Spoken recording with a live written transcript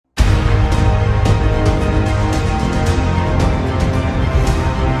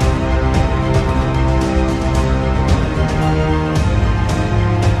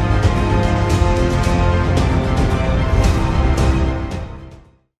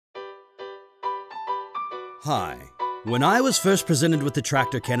Hi. When I was first presented with the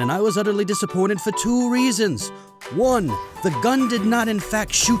tractor cannon, I was utterly disappointed for two reasons. One, the gun did not in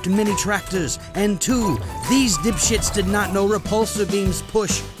fact shoot mini tractors, and two, these dipshits did not know repulsor beams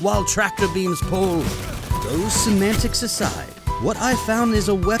push while tractor beams pull. Those semantics aside, what I found is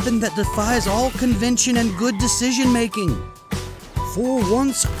a weapon that defies all convention and good decision making. For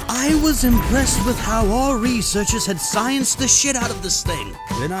once, I was impressed with how our researchers had scienced the shit out of this thing.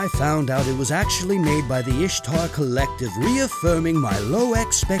 Then I found out it was actually made by the Ishtar Collective, reaffirming my low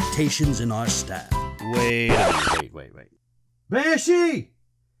expectations in our staff. Wait. Banshee!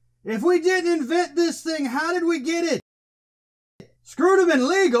 If we didn't invent this thing, how did we get it? Screwed him in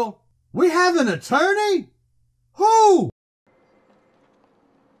legal? We have an attorney? Who?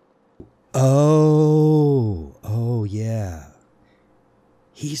 Oh, yeah.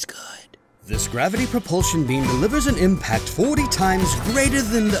 He's good. This gravity propulsion beam delivers an impact 40 times greater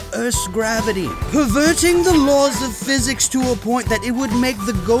than the Earth's gravity, perverting the laws of physics to a point that it would make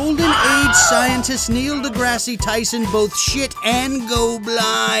the Golden Age scientist Neil deGrasse Tyson both shit and go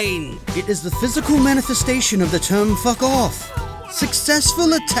blind. It is the physical manifestation of the term fuck off.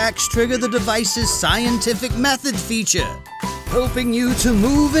 Successful attacks trigger the device's scientific method feature, helping you to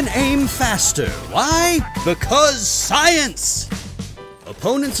move and aim faster. Why? Because science!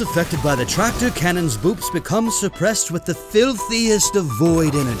 Opponents affected by the tractor cannon's boops become suppressed with the filthiest of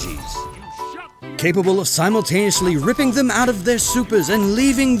void energies, capable of simultaneously ripping them out of their supers and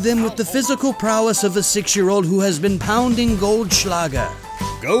leaving them with the physical prowess of a 6-year-old who has been pounding Goldschlager.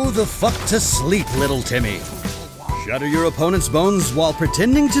 Go the fuck to sleep, little Timmy. Shatter your opponent's bones while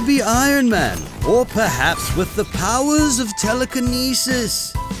pretending to be Iron Man, or perhaps with the powers of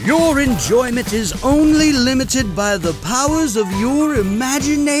telekinesis. Your enjoyment is only limited by the powers of your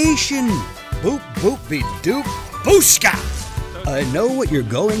imagination. Boop boopy doop booshka! I know what you're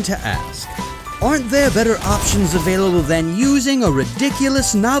going to ask. Aren't there better options available than using a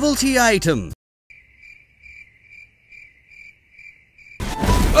ridiculous novelty item?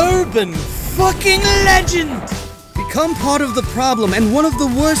 Urban fucking legend! Become part of the problem and one of the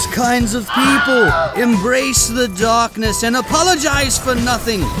worst kinds of people. Embrace the darkness and apologize for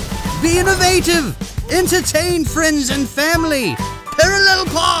nothing. Be innovative. Entertain friends and family. Parallel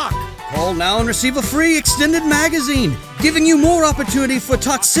park. Call now and receive a free extended magazine, giving you more opportunity for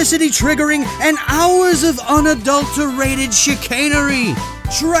toxicity triggering and hours of unadulterated chicanery.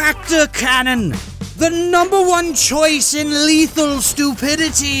 Tractor cannon, the #1 choice in lethal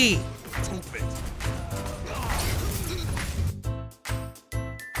stupidity.